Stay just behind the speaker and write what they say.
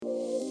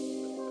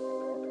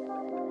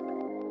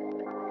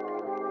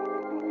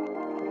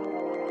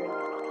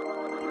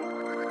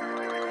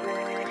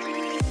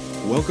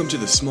Welcome to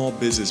the Small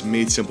Business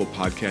Made Simple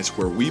podcast,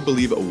 where we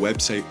believe a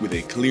website with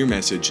a clear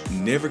message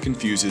never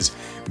confuses,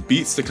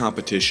 beats the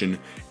competition,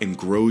 and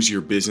grows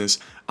your business.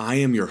 I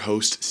am your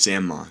host,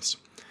 Sam Moss.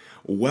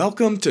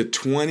 Welcome to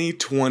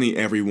 2020,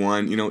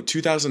 everyone.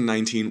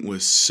 2019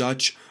 was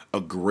such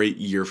a great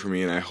year for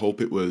me, and I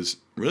hope it was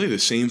really the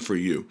same for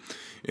you.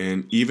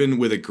 And even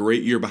with a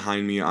great year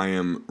behind me, I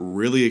am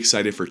really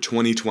excited for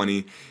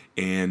 2020,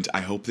 and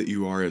I hope that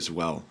you are as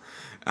well.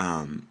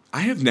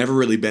 I have never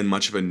really been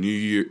much of a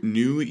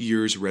New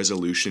Year's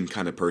resolution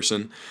kind of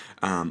person,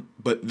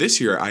 but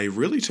this year I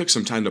really took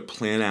some time to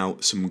plan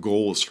out some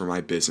goals for my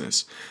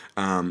business,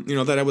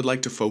 that I would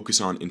like to focus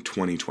on in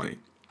 2020.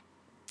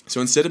 So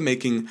instead of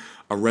making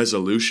a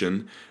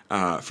resolution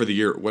for the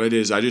year, what it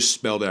is, I just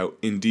spelled out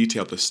in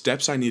detail the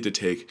steps I need to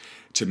take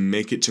to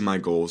make it to my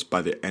goals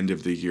by the end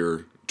of the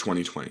year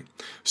 2020.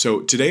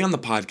 So today on the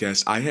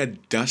podcast, I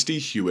had Dusty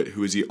Hewitt,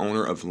 who is the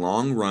owner of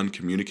Long Run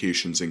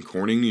Communications in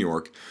Corning, New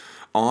York,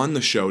 on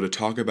the show to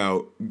talk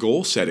about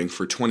goal setting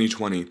for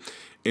 2020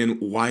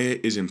 and why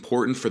it is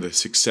important for the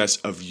success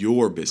of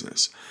your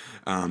business.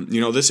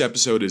 This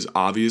episode is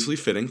obviously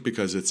fitting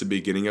because it's the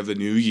beginning of the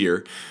new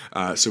year.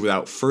 So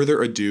without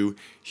further ado,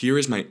 here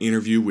is my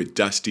interview with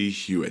Dusty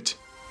Hewitt.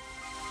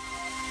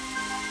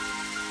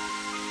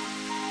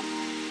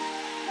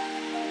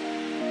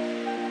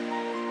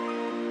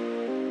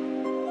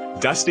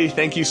 Dusty,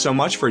 thank you so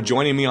much for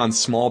joining me on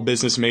Small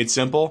Business Made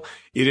Simple.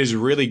 It is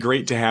really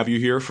great to have you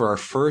here for our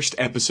first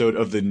episode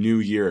of the new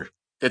year.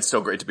 It's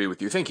so great to be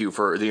with you. Thank you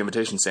for the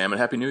invitation, Sam,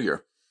 and Happy New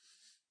Year.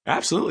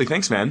 Absolutely.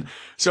 Thanks, man.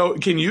 So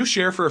can you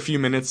share for a few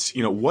minutes,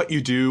 what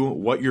you do,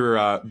 what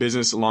your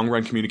business Long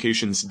Run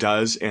Communications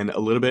does, and a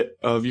little bit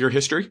of your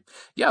history?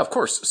 Yeah, of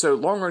course. So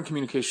Long Run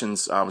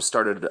Communications was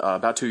started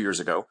about 2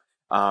 years ago.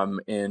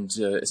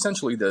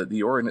 Essentially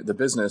the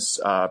business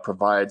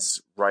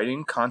provides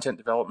writing, content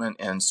development,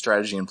 and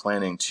strategy and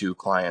planning to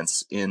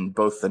clients in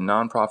both the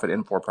nonprofit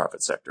and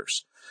for-profit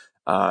sectors.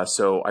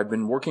 So I've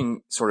been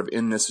working sort of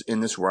in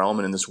this realm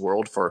and in this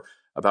world for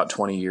about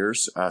 20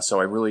 years.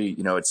 So I really,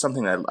 it's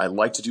something that I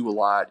like to do a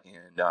lot.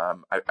 And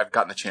I've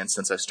gotten the chance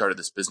since I started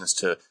this business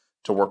to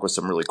work with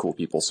some really cool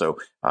people. So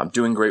I'm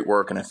doing great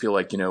work. And I feel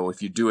like,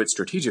 if you do it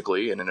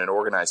strategically and in an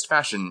organized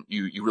fashion,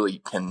 you really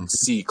can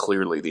see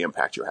clearly the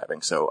impact you're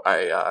having. So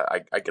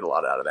I get a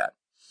lot out of that.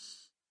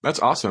 That's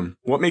awesome.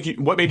 What made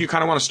you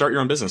kind of want to start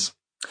your own business?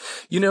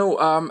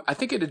 I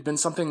think it had been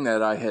something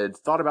that I had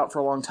thought about for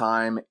a long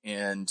time.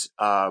 And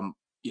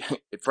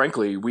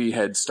frankly, we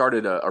had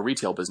started a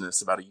retail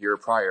business about a year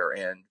prior,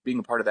 and being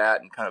a part of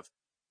that and kind of,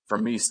 for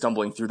me,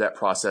 stumbling through that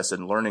process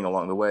and learning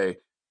along the way,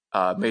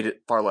 made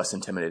it far less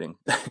intimidating.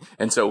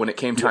 And so when it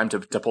came time to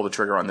pull the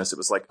trigger on this, it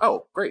was like,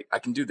 oh, great, I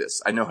can do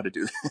this. I know how to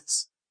do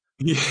this.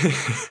 Yeah.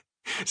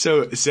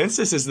 So since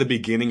this is the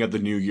beginning of the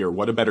new year,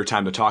 what a better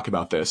time to talk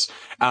about this.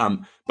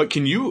 But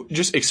can you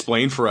just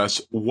explain for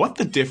us what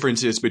the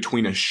difference is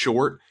between a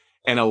short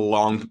and a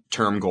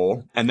long-term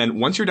goal? And then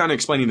once you're done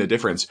explaining the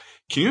difference,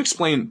 can you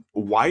explain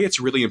why it's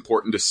really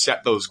important to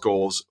set those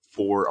goals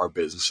for our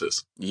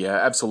businesses? Yeah,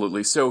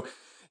 absolutely. So,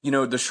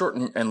 the short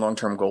and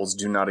long-term goals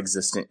do not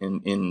exist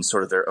in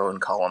sort of their own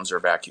columns or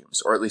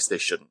vacuums, or at least they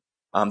shouldn't.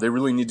 They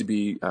really need to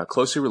be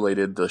closely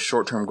related. The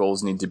short-term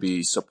goals need to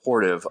be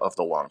supportive of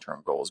the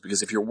long-term goals,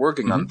 because if you're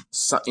working on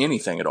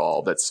anything at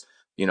all that's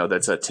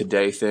a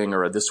today thing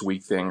or a this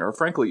week thing, or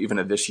frankly, even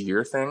a this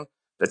year thing,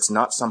 that's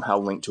not somehow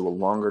linked to a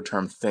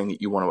longer-term thing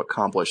that you want to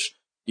accomplish,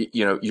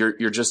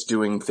 you're just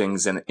doing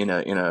things in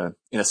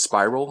a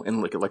spiral,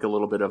 in like a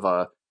little bit of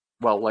a,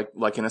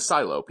 like in a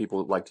silo.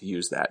 People like to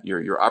use that.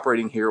 You're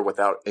operating here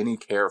without any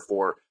care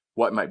for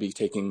what might be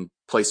taking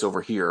place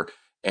over here.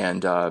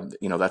 And,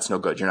 that's no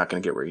good. You're not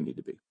going to get where you need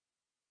to be.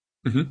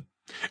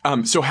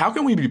 Mm-hmm. So how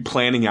can we be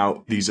planning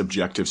out these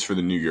objectives for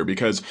the new year?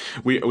 Because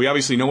we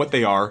obviously know what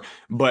they are,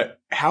 but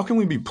how can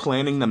we be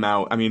planning them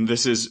out? I mean,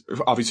 this is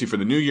obviously for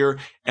the new year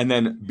and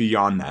then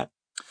beyond that.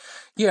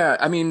 Yeah,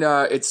 I mean,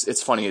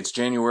 it's funny. It's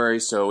January,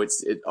 so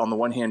on the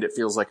one hand, it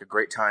feels like a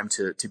great time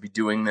to be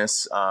doing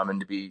this, and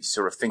to be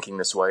sort of thinking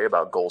this way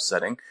about goal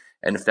setting.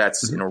 And if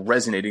that's,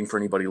 resonating for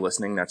anybody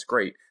listening, that's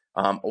great.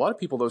 A lot of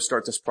people, though,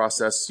 start this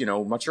process,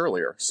 much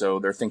earlier. So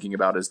they're thinking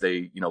about, as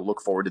they,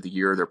 look forward to the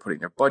year, they're putting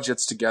their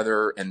budgets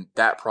together, and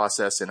that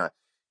process in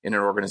an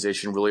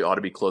organization really ought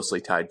to be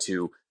closely tied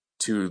to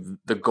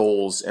the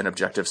goals and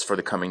objectives for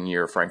the coming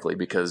year, frankly,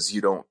 because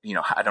I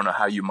don't know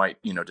how you might,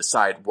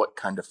 decide what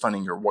kind of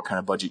funding or what kind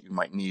of budget you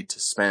might need to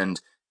spend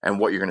and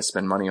what you're going to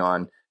spend money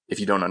on if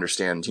you don't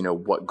understand,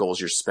 what goals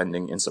you're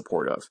spending in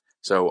support of.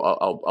 So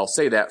I'll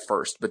say that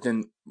first, but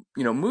then,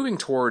 moving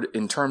toward,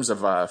 in terms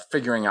of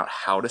figuring out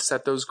how to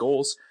set those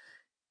goals,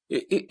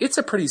 it's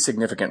a pretty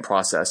significant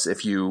process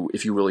if you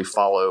really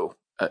follow,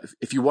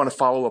 if you want to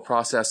follow a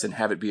process and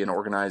have it be an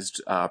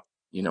organized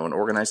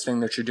thing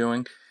that you're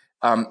doing.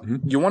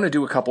 You want to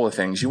do a couple of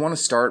things. You want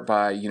to start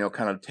by,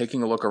 kind of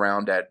taking a look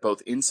around at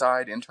both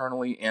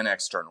internally and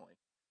externally,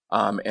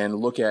 and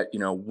look at,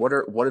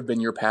 what have been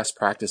your past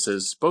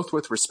practices, both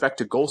with respect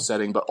to goal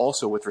setting, but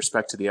also with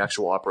respect to the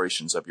actual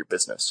operations of your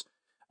business.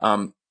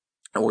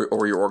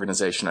 or your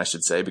organization, I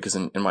should say, because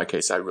in my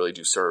case, I really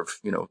do serve,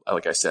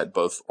 like I said,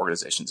 both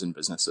organizations and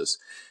businesses.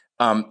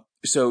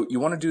 So you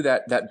want to do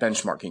that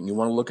benchmarking. You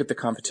want to look at the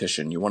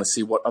competition. You want to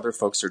see what other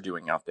folks are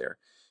doing out there.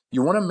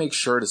 You want to make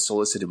sure to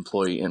solicit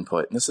employee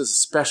input. And this is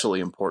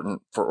especially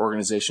important for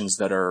organizations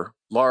that are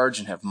large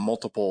and have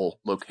multiple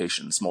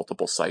locations,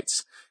 multiple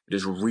sites. It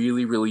is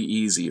really, really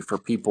easy for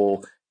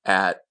people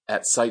at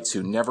sites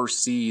who never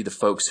see the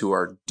folks who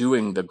are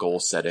doing the goal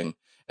setting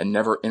and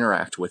never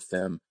interact with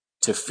them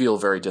to feel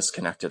very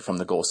disconnected from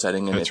the goal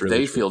setting. And if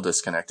they feel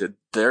disconnected,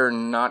 they're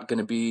not going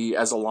to be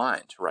as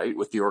aligned, right,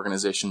 with the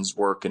organization's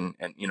work and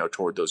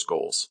toward those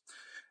goals.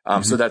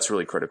 So that's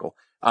really critical.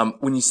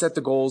 When you set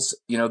the goals,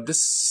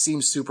 this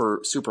seems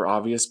super, super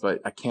obvious, but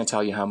I can't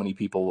tell you how many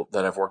people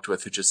that I've worked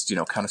with who just,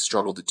 kind of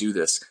struggle to do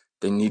this.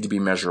 They need to be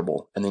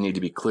measurable and they need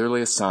to be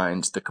clearly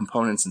assigned. The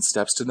components and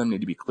steps to them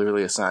need to be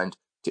clearly assigned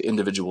to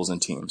individuals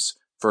and teams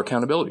for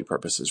accountability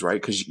purposes,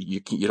 right? Because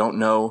you don't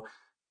know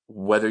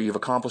whether you've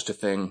accomplished a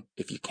thing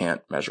if you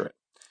can't measure it.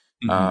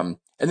 And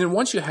then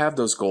once you have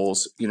those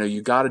goals,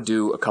 you got to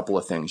do a couple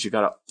of things. You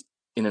got to,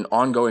 in an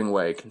ongoing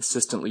way,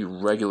 consistently,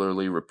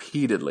 regularly,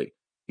 repeatedly,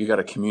 you got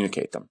to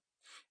communicate them.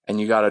 And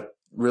you got to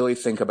really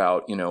think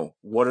about,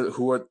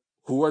 who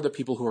are the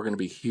people who are going to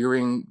be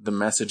hearing the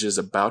messages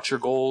about your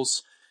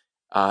goals,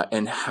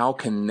 and how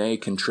can they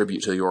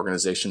contribute to the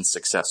organization's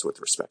success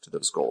with respect to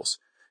those goals?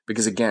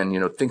 Because again,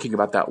 thinking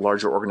about that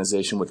larger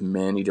organization with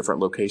many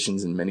different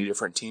locations and many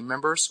different team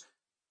members,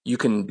 you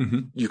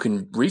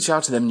can reach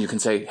out to them and you can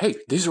say, hey,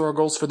 these are our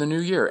goals for the new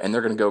year. And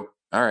they're going to go,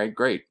 all right,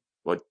 great.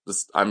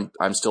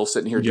 I'm still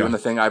sitting here doing the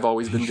thing I've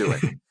always been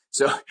doing.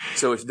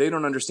 So if they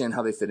don't understand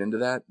how they fit into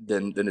that,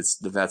 then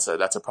that's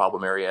a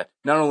problem area.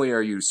 Not only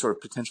are you sort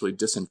of potentially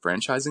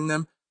disenfranchising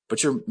them,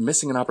 but you're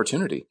missing an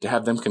opportunity to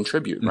have them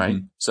contribute,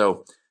 right?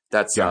 So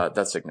that's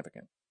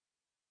significant.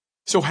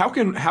 So how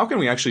can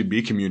we actually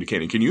be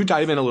communicating? Can you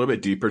dive in a little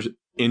bit deeper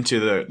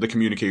into the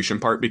communication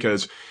part?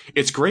 Because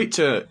it's great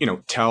to,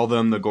 tell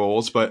them the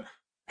goals, but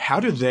how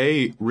do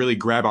they really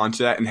grab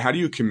onto that? And how do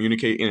you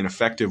communicate in an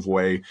effective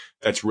way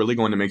that's really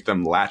going to make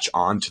them latch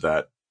on to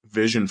that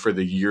vision for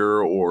the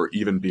year or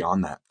even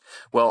beyond that?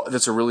 Well,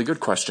 that's a really good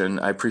question.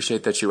 I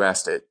appreciate that you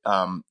asked it.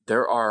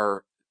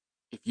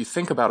 If you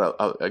think about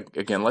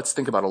again, let's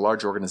think about a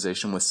large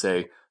organization with,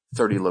 say,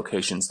 30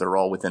 locations that are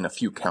all within a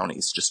few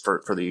counties, just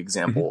for the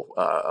example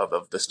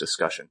of this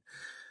discussion.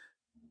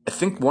 I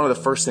think one of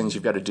the first things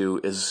you've got to do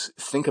is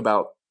think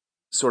about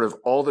sort of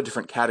all the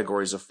different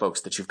categories of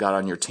folks that you've got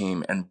on your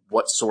team and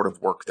what sort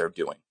of work they're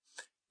doing.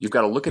 You've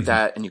got to look at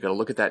that, and you've got to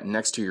look at that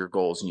next to your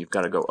goals, and you've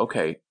got to go,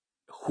 okay,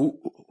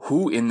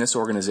 who in this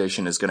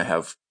organization is going to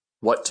have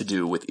what to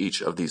do with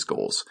each of these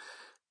goals?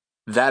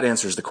 That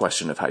answers the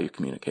question of how you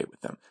communicate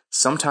with them.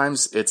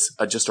 Sometimes it's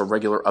just a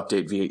regular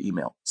update via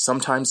email.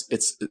 Sometimes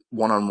it's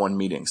one-on-one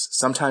meetings.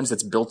 Sometimes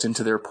it's built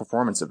into their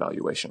performance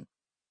evaluation.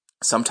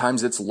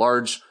 Sometimes it's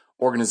large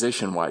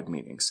organization-wide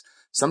meetings.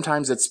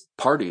 Sometimes it's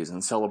parties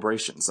and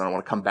celebrations. And I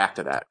want to come back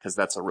to that because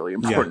that's a really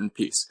important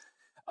piece.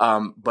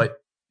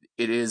 But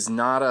it's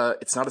not a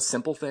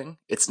simple thing.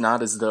 It's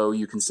not as though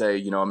you can say,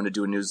 I'm going to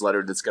do a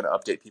newsletter that's going to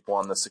update people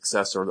on the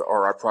success or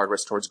our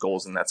progress towards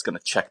goals, and that's going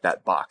to check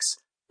that box.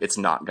 It's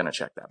not going to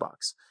check that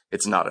box.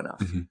 It's not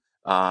enough.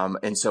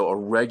 And so a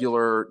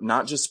regular,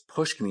 not just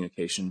push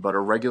communication, but a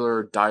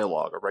regular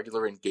dialogue, a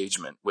regular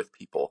engagement with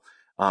people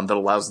that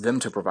allows them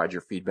to provide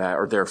your feedback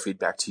or their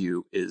feedback to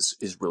you is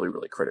really,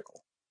 really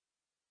critical.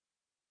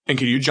 And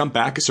can you jump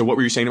back? So what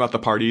were you saying about the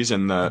parties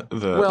and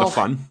the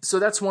fun? So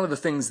that's one of the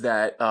things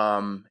that,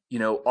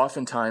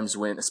 oftentimes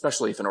when,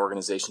 especially if an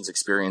organization's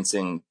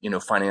experiencing,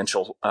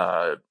 financial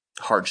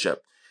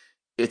hardship,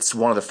 it's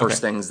one of the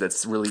first things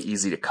that's really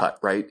easy to cut,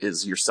 right?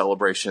 Is your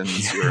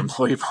celebrations, your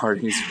employee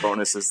parties,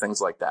 bonuses, things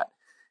like that.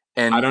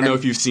 And I don't know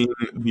if you've seen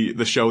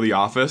the show The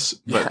Office,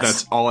 but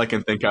that's all I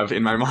can think of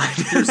in my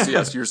mind.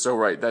 Yes, you're so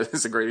right. That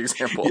is a great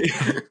example.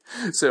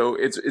 So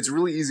it's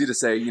really easy to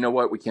say, you know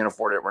what, we can't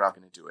afford it. We're not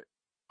going to do it.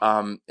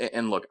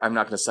 And look, I'm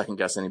not going to second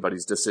guess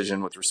anybody's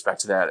decision with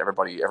respect to that.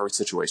 Every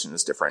situation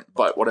is different.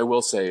 But what I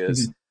will say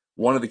is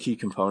one of the key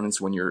components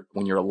when you're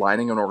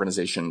aligning an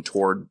organization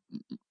toward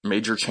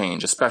major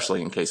change,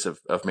 especially in case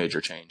of major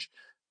change,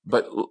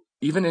 but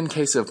even in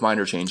case of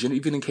minor change, and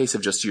even in case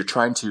of just you're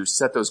trying to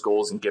set those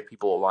goals and get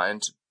people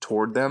aligned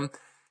toward them,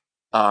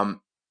 one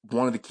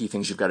of the key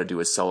things you've got to do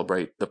is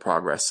celebrate the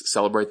progress,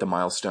 celebrate the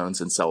milestones,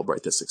 and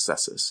celebrate the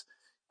successes.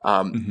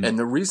 And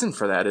the reason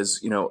for that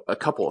is, a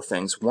couple of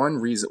things.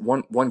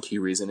 One key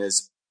reason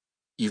is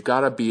you've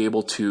got to be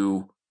able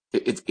to,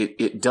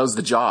 it does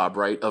the job,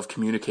 right, of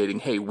communicating,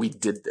 hey, we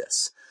did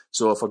this.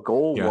 So if a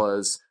goal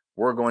was,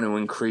 we're going to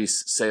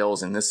increase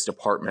sales in this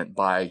department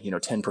by,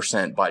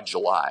 10% by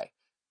July.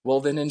 Well,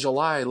 then in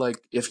July,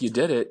 if you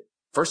did it,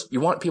 first,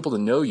 you want people to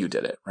know you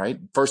did it, right?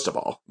 First of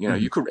all,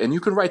 you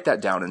could write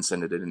that down and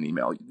send it in an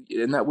email,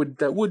 and that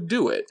would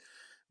do it.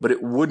 But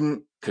it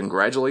wouldn't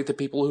congratulate the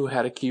people who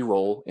had a key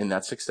role in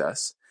that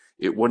success.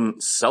 It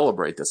wouldn't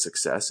celebrate the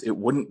success. It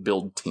wouldn't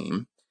build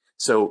team.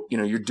 So,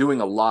 you're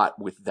doing a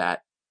lot with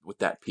that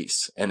that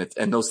piece. And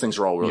those things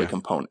are all really Yeah.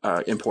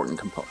 important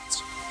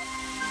components.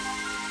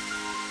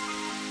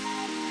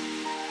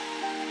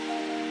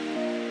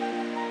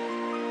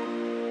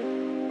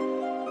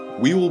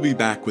 We will be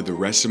back with the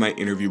rest of my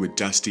interview with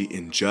Dusty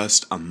in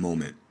just a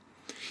moment.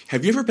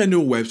 Have you ever been to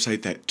a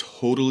website that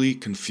totally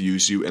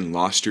confused you and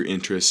lost your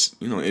interest,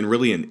 in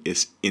really an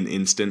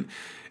instant?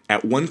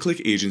 At One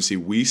Click Agency,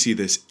 we see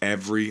this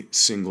every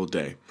single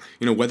day.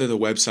 Whether the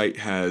website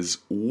has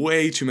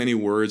way too many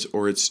words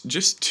or it's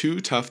just too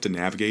tough to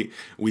navigate,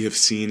 we have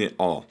seen it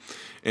all.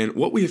 And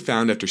what we have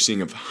found after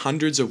seeing of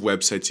hundreds of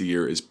websites a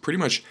year is pretty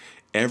much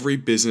every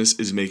business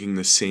is making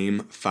the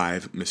same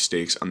 5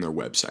 mistakes on their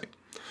website.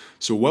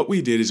 So what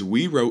we did is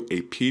we wrote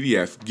a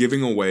PDF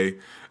giving away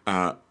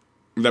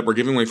that we're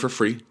giving away for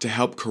free to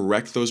help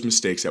correct those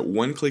mistakes at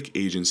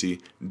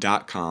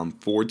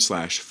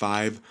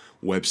oneclickagency.com/5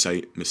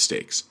 website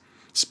mistakes.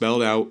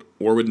 Spelled out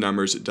or with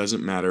numbers, it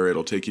doesn't matter.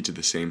 It'll take you to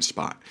the same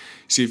spot.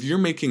 See, if you're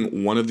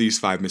making one of these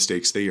 5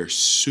 mistakes, they are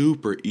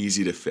super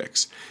easy to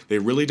fix. They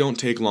really don't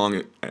take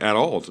long at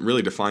all,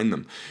 really, to find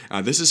them.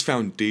 This is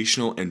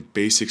foundational and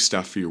basic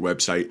stuff for your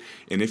website.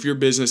 And if your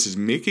business is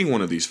making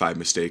one of these 5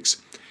 mistakes,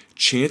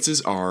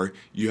 chances are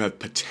you have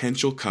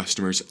potential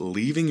customers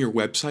leaving your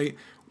website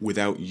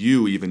without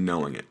you even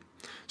knowing it.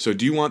 So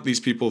do you want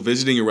these people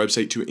visiting your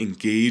website to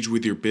engage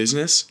with your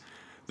business?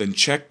 Then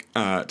check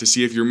to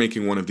see if you're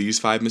making one of these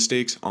 5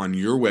 mistakes on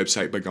your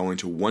website by going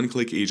to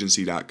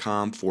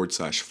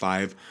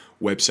oneclickagency.com/5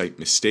 website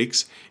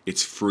mistakes.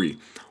 It's free.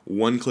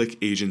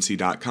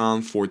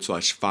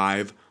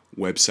 oneclickagency.com/5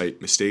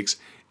 website mistakes.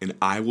 And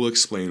I will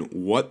explain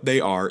what they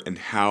are and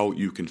how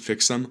you can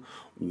fix them.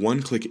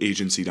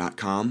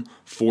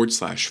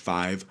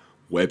 oneclickagency.com/5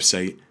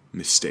 website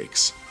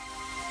mistakes.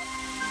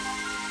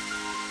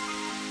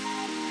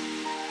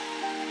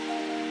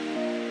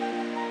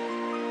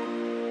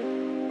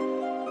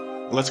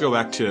 Let's go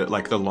back to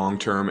like the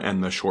long-term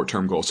and the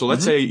short-term goals. So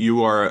let's say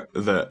you are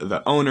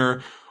the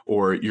owner,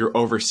 or you're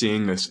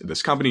overseeing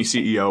this company,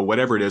 CEO,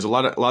 whatever it is. A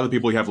lot of the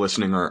people we have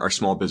listening are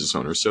small business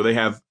owners. So they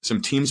have some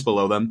teams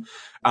below them.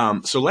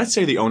 So let's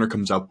say the owner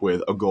comes up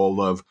with a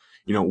goal of,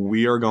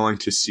 we are going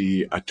to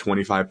see a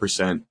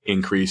 25%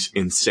 increase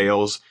in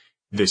sales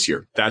this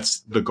year. That's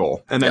the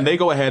goal. And then they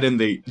go ahead and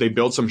they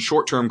build some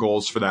short-term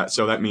goals for that.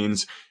 So that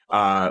means,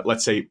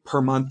 let's say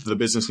per month, the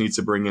business needs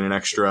to bring in an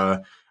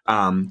extra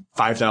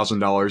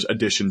 $5,000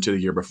 addition to the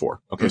year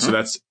before. Okay. So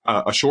that's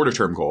a shorter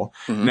term goal.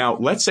 Now,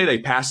 let's say they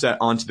pass that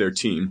on to their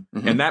team,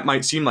 and that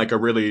might seem like a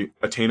really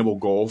attainable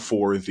goal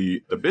for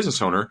the business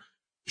owner.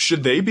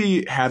 Should they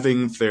be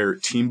having their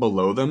team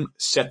below them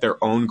set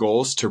their own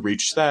goals to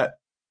reach that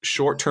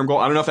short-term goal?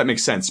 I don't know if that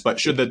makes sense, but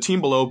should the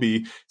team below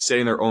be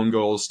setting their own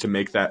goals to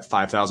make that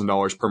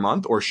 $5,000 per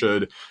month, or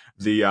should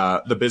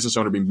the business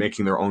owner be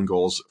making their own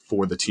goals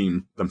for the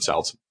team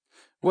themselves?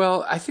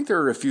 Well, I think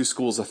there are a few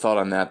schools of thought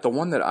on that. The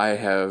one that I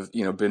have,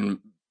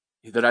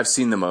 that I've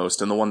seen the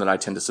most, and the one that I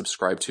tend to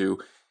subscribe to,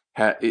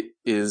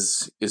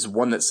 is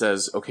one that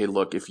says, okay,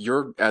 look, if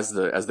you're as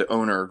the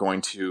owner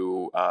going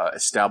to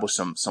establish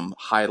some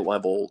high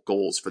level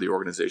goals for the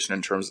organization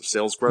in terms of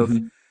sales growth,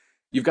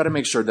 you've got to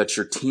make sure that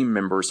your team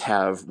members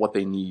have what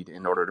they need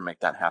in order to make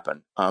that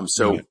happen.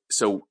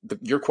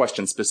 Your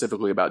question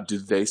specifically about do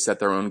they set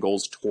their own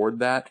goals toward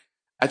that?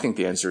 I think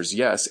the answer is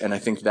yes. And I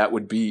think that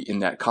would be in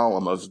that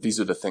column of these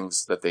are the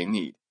things that they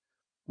need.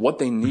 What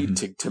they need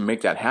to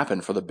make that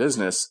happen for the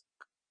business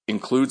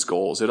includes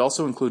goals. It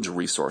also includes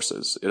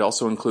resources. It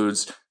also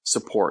includes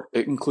support.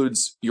 It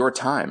includes your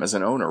time as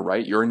an owner,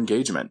 right? Your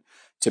engagement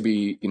to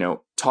be,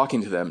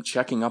 talking to them,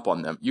 checking up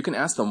on them. You can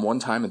ask them one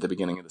time at the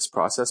beginning of this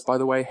process, by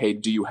the way, hey,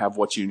 do you have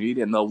what you need?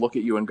 And they'll look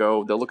at you and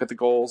go, they'll look at the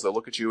goals. They'll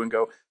look at you and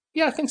go,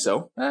 yeah, I think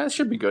so. It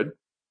should be good.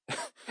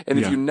 And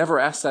if you never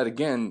ask that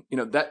again,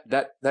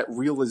 that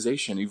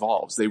realization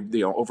evolves.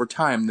 They over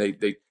time,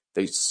 they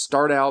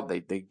start out,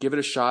 they give it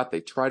a shot. They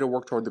try to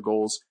work toward the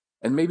goals,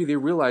 and maybe they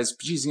realize,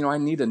 geez, I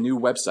need a new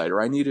website,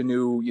 or I need a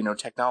new,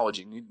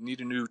 technology, need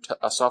a new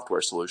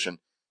software solution.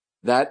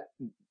 That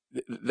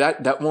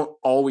won't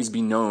always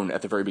be known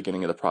at the very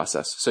beginning of the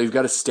process. So you've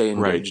got to stay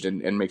engaged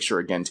and make sure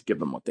again to give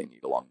them what they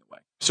need along the way.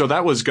 So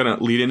that was going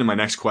to lead into my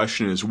next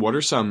question: is what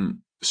are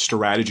some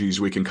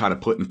strategies we can kind of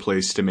put in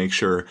place to make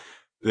sure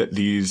that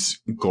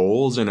these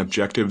goals and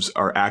objectives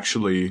are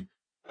actually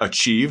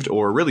achieved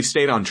or really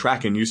stayed on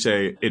track? And you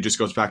say it just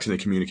goes back to the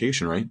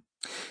communication, right?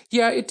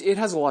 Yeah, it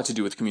has a lot to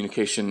do with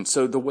communication.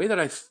 So the way that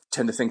I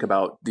tend to think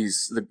about the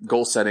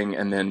goal setting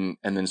and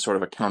then sort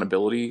of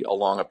accountability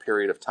along a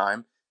period of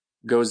time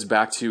goes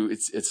back to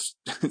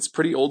it's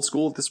pretty old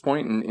school at this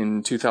point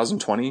in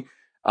 2020.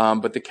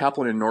 But the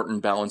Kaplan and Norton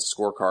balanced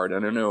scorecard, I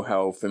don't know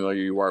how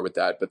familiar you are with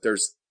that, but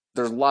there's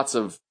lots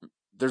of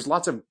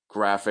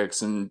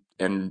graphics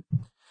and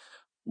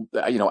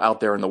out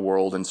there in the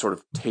world, and sort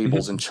of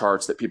tables and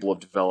charts that people have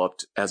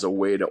developed as a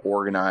way to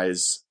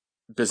organize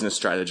business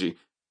strategy.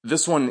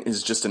 This one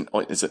is just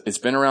it's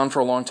been around for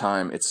a long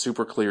time. It's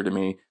super clear to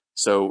me.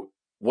 So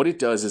what it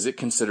does is it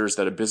considers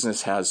that a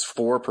business has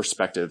 4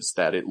 perspectives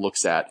that it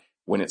looks at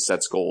when it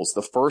sets goals.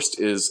 The first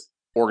is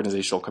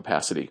organizational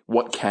capacity.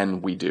 What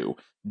can we do?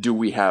 Do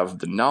we have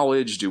the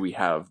knowledge? Do we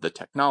have the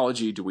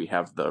technology? Do we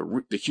have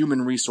the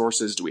human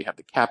resources? Do we have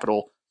the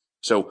capital?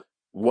 So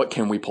what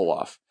can we pull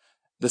off?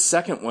 The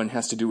second one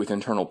has to do with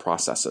internal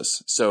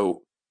processes.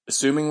 So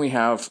assuming we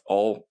have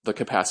all the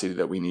capacity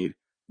that we need,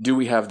 do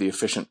we have the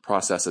efficient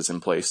processes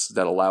in place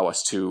that allow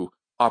us to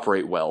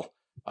operate well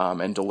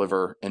and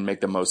deliver and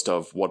make the most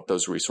of what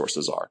those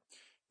resources are?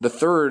 The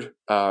third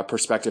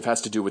perspective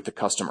has to do with the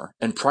customer.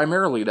 And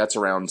primarily that's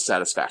around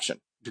satisfaction.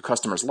 Do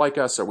customers like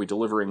us? Are we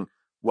delivering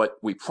what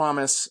we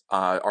promise?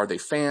 Are they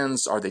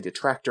fans? Are they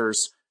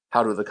detractors?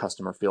 How do the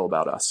customer feel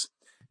about us?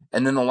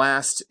 And then the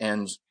last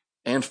and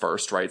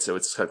first, right? So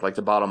it's like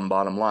the bottom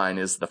line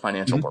is the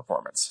financial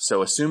performance.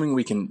 So assuming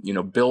we can,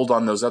 build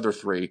on those other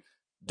three,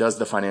 does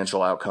the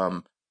financial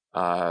outcome,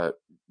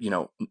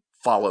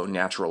 follow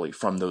naturally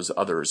from those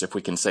others if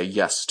we can say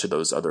yes to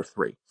those other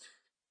three?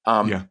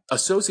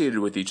 Associated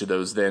with each of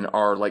those then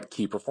are like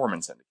key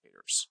performance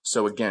indicators.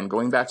 So again,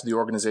 going back to the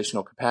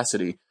organizational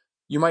capacity,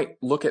 you might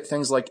look at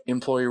things like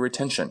employee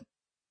retention,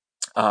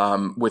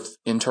 with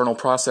internal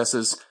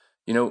processes,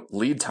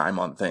 lead time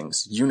on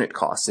things, unit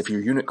costs. If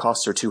your unit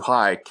costs are too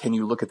high, can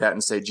you look at that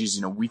and say,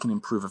 geez, we can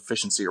improve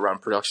efficiency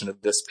around production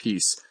of this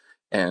piece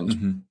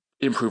and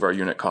improve our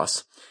unit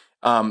costs?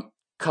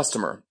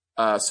 Customer.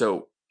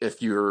 So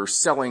if you're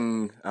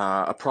selling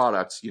a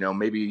product,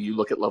 maybe you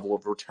look at level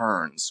of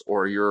returns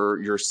or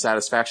your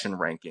satisfaction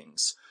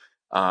rankings,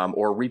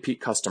 or repeat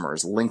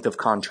customers, length of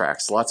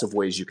contracts, lots of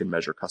ways you can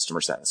measure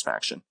customer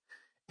satisfaction.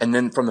 And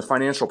then from the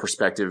financial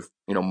perspective,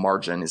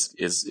 margin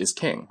is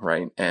king,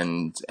 right?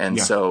 And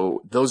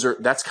so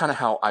that's kind of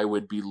how I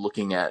would be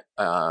looking at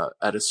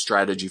a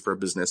strategy for a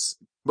business,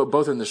 but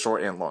both in the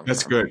short and long term.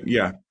 That's good.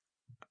 Yeah.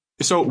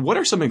 So what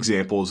are some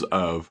examples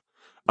of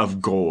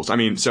goals? I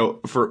mean,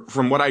 so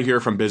from what I hear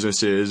from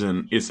businesses,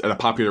 and it's a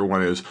popular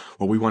one is,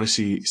 well, we want to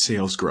see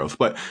sales growth.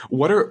 But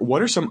what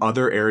are some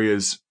other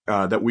areas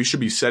that we should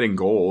be setting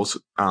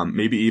goals?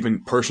 Maybe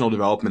even personal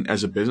development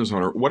as a business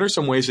owner. What are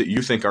some ways that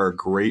you think are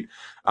great,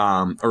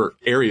 or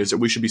areas that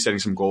we should be setting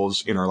some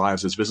goals in our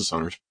lives as business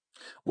owners?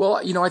 Well,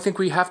 I think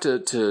we have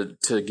to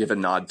give a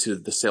nod to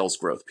the sales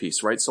growth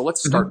piece, right? So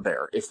let's start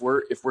there. If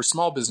we're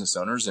small business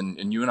owners,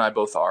 and you and I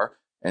both are,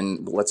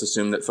 and let's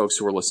assume that folks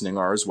who are listening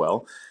are as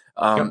well.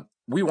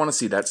 We want to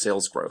see that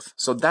sales growth.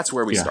 So that's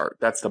where we start.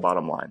 That's the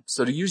bottom line.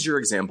 So to use your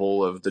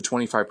example of the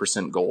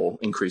 25% goal,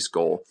 increased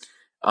goal,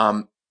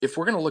 if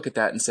we're going to look at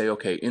that and say,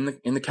 okay, in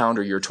the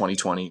calendar year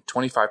 2020,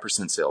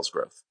 25% sales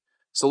growth.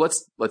 So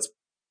let's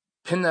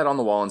pin that on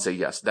the wall and say,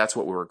 yes, that's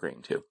what we're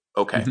agreeing to.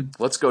 Okay,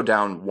 let's go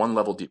down one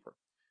level deeper.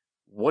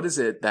 What is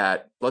it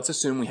that, let's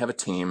assume we have a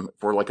team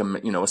for like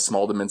a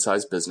small to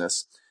mid-sized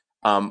business.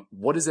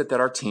 What is it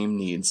that our team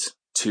needs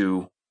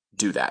to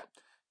do that?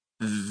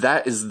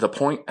 That is the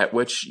point at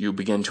which you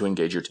begin to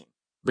engage your team,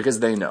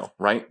 because they know,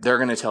 right? They're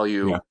going to tell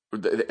you,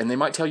 and they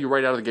might tell you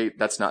right out of the gate,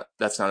 that's not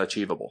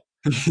achievable.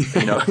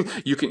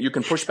 You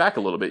can push back a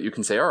little bit. You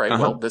can say, all right,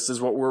 well, this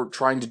is what we're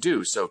trying to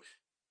do. So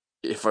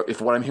if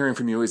what I'm hearing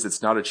from you is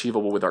it's not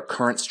achievable with our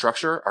current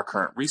structure, our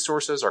current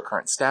resources, our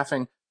current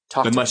staffing,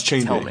 tell me.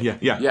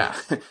 Yeah.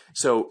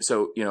 So,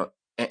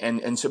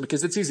 And so,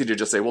 because it's easy to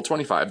just say, well,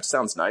 25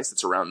 sounds nice.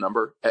 It's a round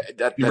number.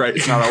 Right.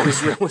 It's not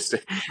always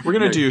realistic. We're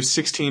going to do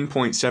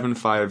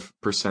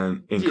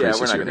 16.75% increase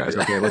this year, guys.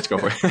 Okay, let's go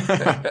for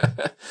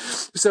it.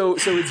 So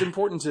it's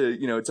important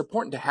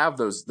to have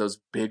those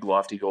big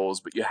lofty goals,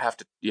 but you have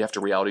to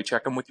reality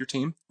check them with your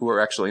team who are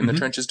actually in the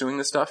trenches doing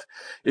this stuff.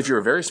 If you're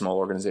a very small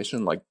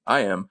organization like I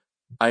am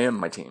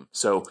my team.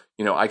 So,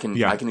 I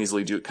can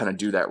easily do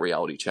that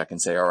reality check and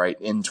say, all right,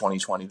 in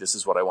 2020, this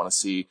is what I want to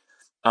see.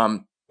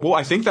 Well,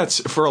 I think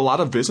that's for a lot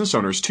of business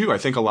owners too. I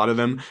think a lot of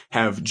them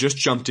have just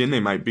jumped in. They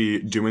might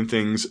be doing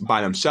things by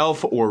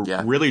themselves or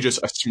really just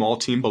a small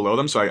team below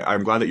them. So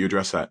I'm glad that you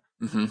addressed that.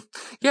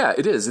 Yeah,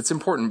 it is. It's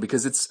important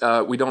because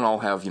we don't all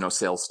have,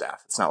 sales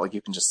staff. It's not like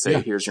you can just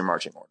say, here's your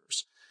marching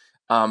orders.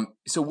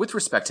 So with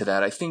respect to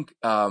that, I think,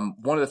 one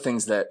of the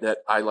things that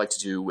I like to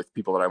do with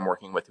people that I'm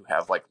working with who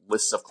have like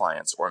lists of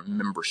clients or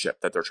membership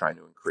that they're trying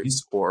to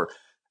increase or,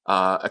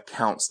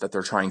 accounts that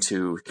they're trying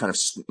to kind of,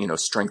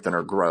 strengthen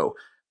or grow.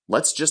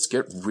 Let's just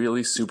get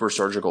really super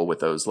surgical with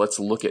those. Let's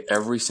look at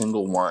every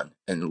single one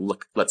and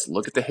let's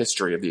look at the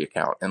history of the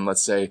account. And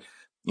let's say,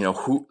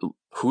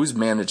 who's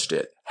managed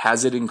it?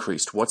 Has it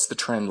increased? What's the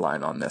trend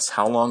line on this?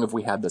 How long have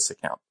we had this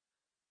account?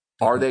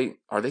 Are they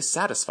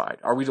satisfied?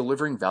 Are we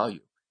delivering value?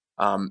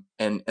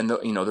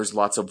 There's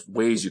lots of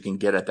ways you can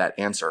get at that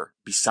answer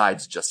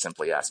besides just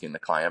simply asking the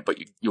client, but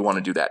you want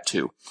to do that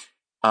too.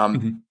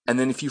 And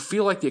then if you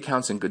feel like the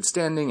account's in good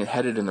standing and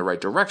headed in the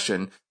right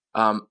direction,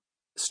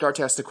 start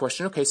to ask the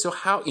question, okay, so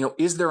how,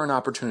 is there an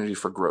opportunity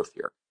for growth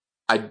here?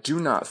 I do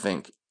not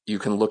think you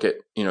can look at,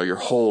 your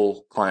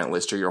whole client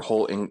list or your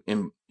whole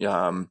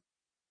your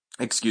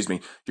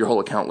whole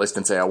account list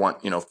and say, I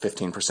want,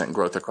 15%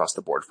 growth across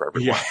the board for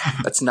everyone. Yeah.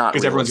 That's not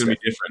because everyone's going to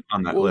be different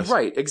on that list.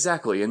 Right.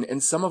 Exactly.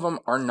 And some of them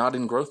are not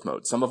in growth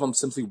mode. Some of them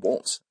simply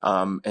won't,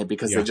 and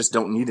because they just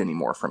don't need any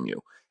more from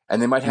you.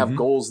 And they might have Mm-hmm.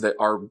 goals that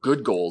are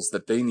good goals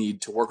that they need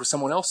to work with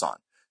someone else on.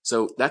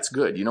 So that's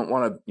good. You don't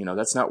want to,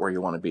 that's not where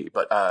you want to be.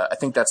 But I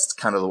think that's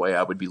kind of the way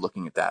I would be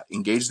looking at that.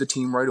 Engage the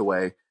team right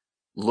away.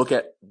 Look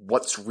at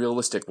what's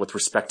realistic with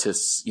respect to,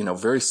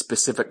 very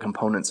specific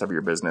components of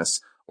your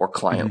business or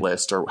client Mm-hmm.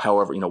 list or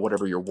however,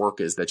 whatever your work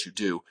is that you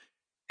do.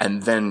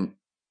 And then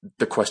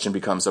the question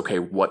becomes, okay,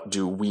 what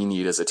do we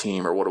need as a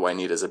team, or what do I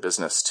need as a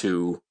business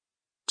to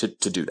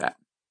do that?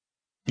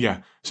 Yeah.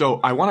 So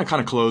I want to kind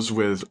of close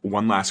with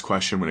one last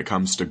question when it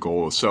comes to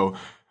goals. So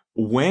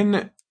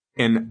when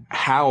and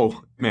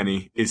how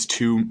many is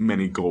too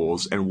many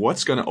goals, and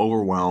what's going to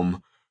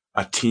overwhelm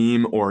a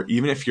team, or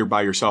even if you're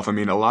by yourself? I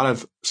mean, a lot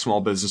of small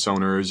business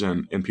owners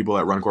and people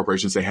that run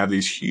corporations, they have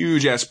these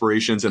huge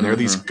aspirations and they're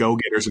these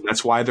go-getters, and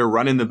that's why they're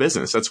running the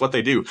business. That's what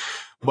they do.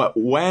 But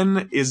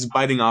when is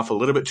biting off a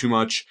little bit too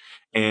much?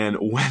 And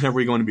when are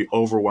we going to be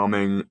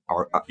overwhelming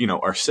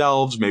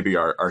ourselves, maybe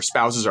our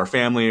spouses, our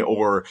family,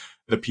 or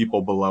the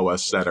people below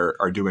us that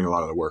are doing a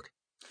lot of the work?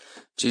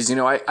 Geez,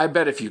 I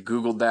bet if you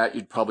Googled that,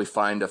 you'd probably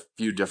find a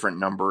few different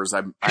numbers.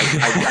 I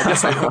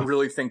guess I don't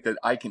really think that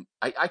I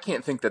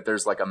can't think that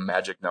there's like a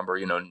magic number,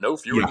 no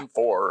fewer than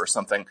 4 or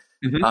something.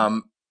 Mm-hmm.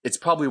 It's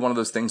probably one of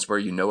those things where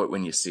you know it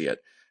when you see it.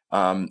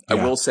 I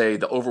will say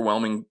the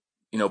overwhelming,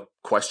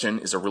 question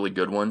is a really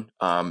good one.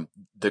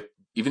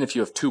 Even if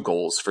you have 2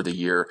 goals for the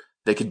year,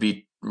 they could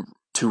be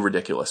too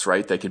ridiculous,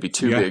 right? They could be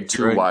too big,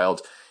 too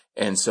wild.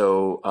 And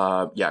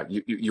so,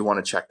 you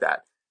want to check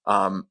that.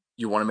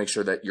 You want to make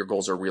sure that your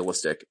goals are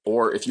realistic.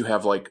 Or if you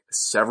have like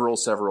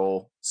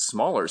several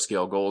smaller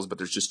scale goals, but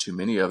there's just too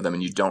many of them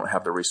and you don't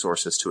have the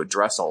resources to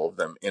address all of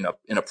them in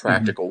a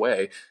practical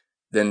way,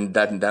 then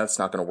that's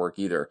not going to work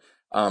either.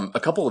 A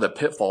couple of the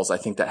pitfalls I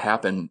think that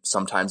happen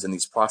sometimes in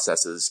these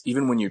processes,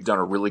 even when you've done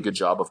a really good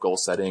job of goal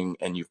setting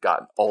and you've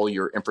got all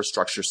your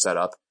infrastructure set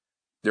up,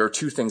 there are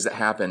 2 things that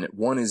happen.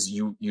 One is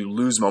you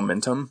lose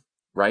momentum,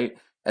 right?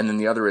 And then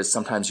the other is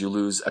sometimes you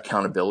lose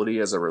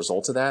accountability as a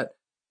result of that.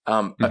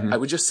 I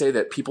would just say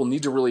that people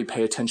need to really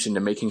pay attention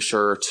to making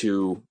sure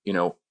to,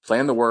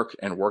 plan the work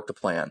and work the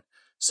plan.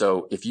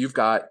 So if you've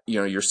got,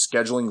 you're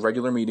scheduling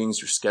regular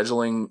meetings, you're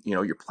scheduling,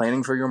 you're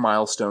planning for your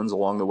milestones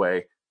along the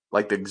way.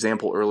 Like the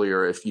example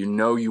earlier, if you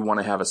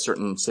want to have a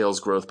certain sales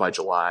growth by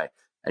July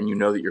and you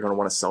know that you're going to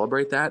want to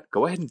celebrate that,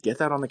 go ahead and get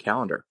that on the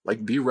calendar.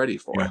 Like be ready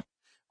for it.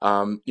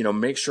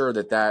 Make sure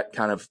that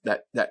kind of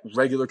that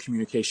regular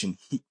communication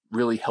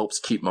really helps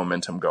keep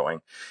momentum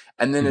going.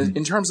 And then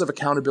in terms of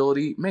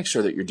accountability, make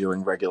sure that you're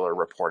doing regular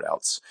report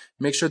outs.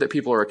 Make sure that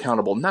people are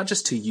accountable, not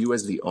just to you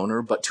as the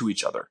owner, but to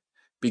each other.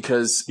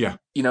 Because,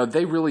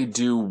 they really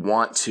do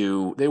want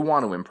to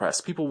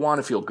impress. People want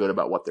to feel good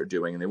about what they're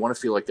doing and they want to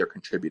feel like they're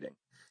contributing.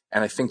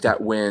 And I think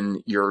that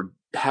when you're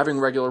having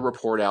regular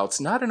report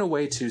outs, not in a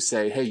way to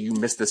say, hey, you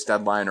missed this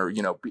deadline or,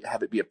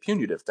 have it be a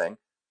punitive thing,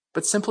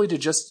 but simply to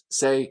just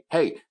say,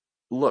 hey,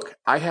 look,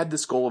 I had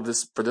this goal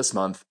for this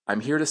month. I'm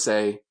here to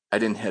say I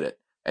didn't hit it.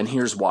 And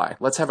here's why.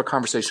 Let's have a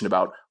conversation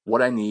about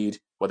what I need,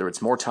 whether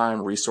it's more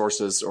time,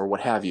 resources, or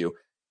what have you.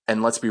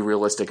 And let's be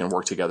realistic and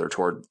work together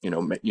toward,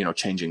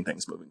 changing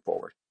things moving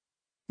forward.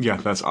 Yeah,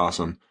 that's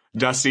awesome.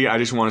 Dusty, I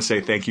just want to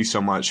say thank you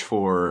so much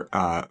for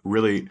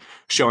really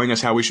showing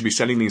us how we should be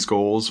setting these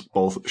goals,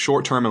 both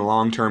short-term and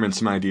long-term, and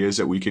some ideas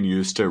that we can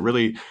use to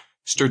really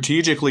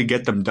strategically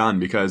get them done,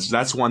 because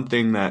that's one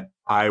thing that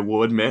I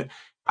will admit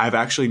I've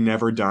actually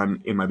never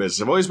done in my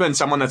business. I've always been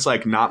someone that's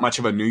like not much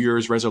of a New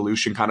Year's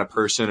resolution kind of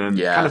person and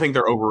kind of think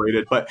they're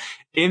overrated. But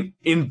in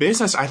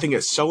business, I think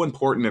it's so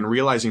important, and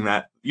realizing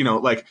that,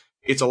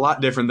 it's a lot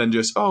different than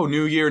just, oh,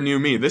 new year, new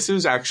me. This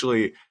is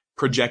actually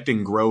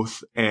projecting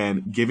growth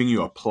and giving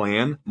you a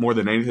plan more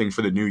than anything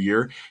for the new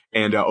year.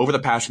 And over the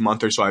past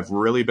month or so, I've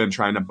really been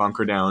trying to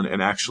bunker down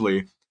and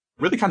actually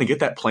really kind of get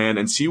that plan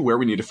and see where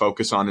we need to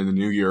focus on in the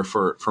new year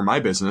for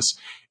my business.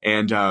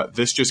 And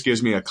this just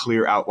gives me a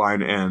clear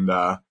outline, and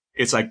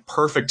it's like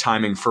perfect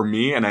timing for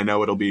me. And I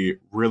know it'll be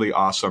really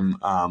awesome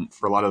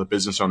for a lot of the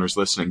business owners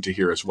listening to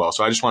hear as well.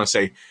 So I just want to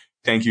say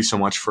thank you so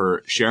much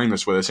for sharing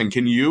this with us. And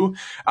can you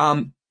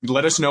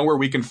let us know where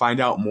we can find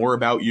out more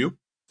about you?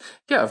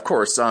 Yeah, of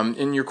course.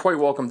 And you're quite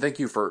welcome. Thank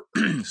you for,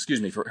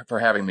 excuse me, for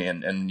having me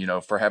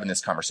and for having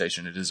this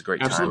conversation. It is a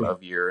great time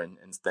of year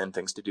and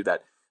things to do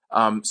that.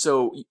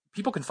 So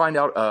people can find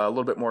out a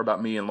little bit more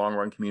about me and Long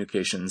Run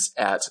Communications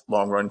at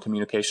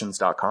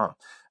longruncommunications.com.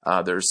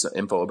 There's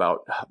info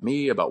about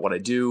me, about what I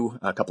do,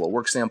 a couple of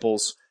work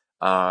samples.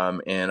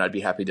 And I'd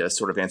be happy to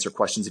sort of answer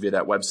questions via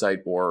that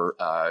website, or,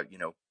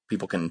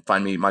 people can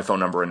find me. My phone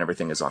number and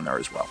everything is on there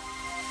as well.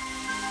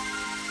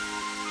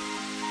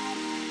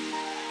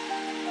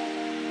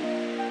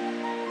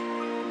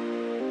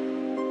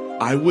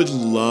 I would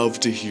love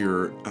to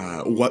hear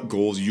what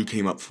goals you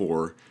came up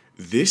for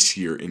this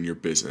year in your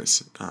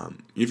business.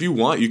 If you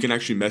want, you can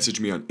actually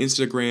message me on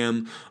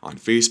Instagram, on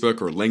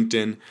Facebook, or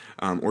LinkedIn,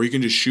 or you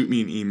can just shoot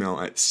me an email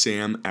at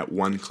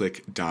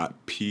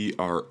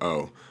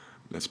sam@oneclick.pro.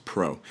 That's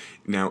pro.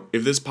 Now,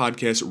 if this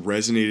podcast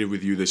resonated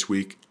with you this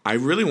week, I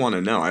really want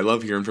to know. I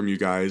love hearing from you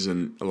guys,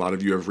 and a lot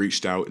of you have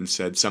reached out and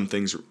said some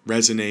things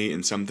resonate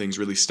and some things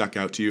really stuck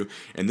out to you.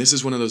 And this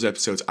is one of those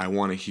episodes I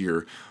want to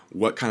hear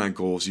what kind of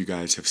goals you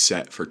guys have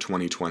set for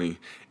 2020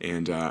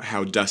 and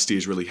how Dusty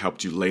has really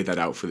helped you lay that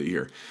out for the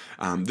year.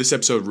 This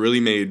episode really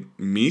made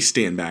me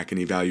stand back and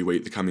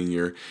evaluate the coming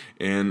year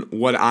and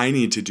what I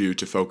need to do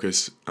to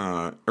focus,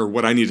 or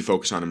what I need to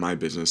focus on in my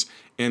business.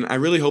 And I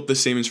really hope the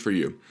same is for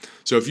you.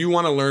 So if you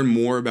want to learn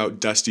more about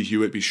Dusty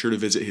Hewitt, be sure to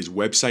visit his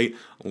website,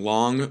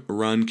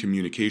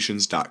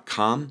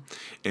 longruncommunications.com.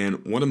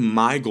 And one of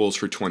my goals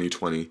for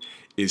 2020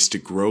 is to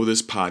grow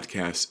this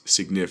podcast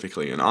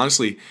significantly. And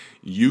honestly,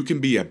 you can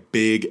be a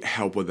big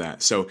help with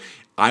that. So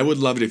I would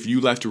love it if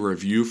you left a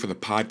review for the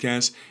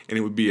podcast, and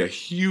it would be a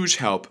huge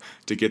help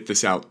to get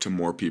this out to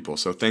more people.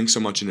 So thanks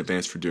so much in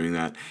advance for doing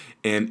that.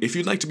 And if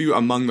you'd like to be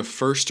among the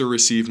first to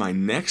receive my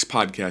next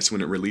podcast when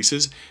it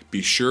releases,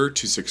 be sure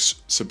to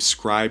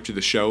subscribe to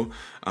the show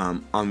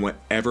on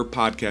whatever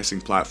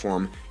podcasting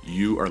platform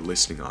you are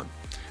listening on.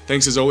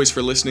 Thanks as always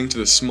for listening to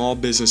the Small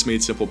Business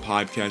Made Simple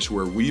podcast,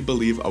 where we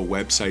believe a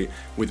website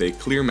with a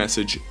clear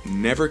message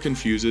never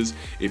confuses,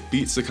 it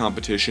beats the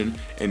competition,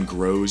 and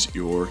grows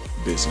your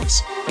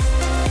business.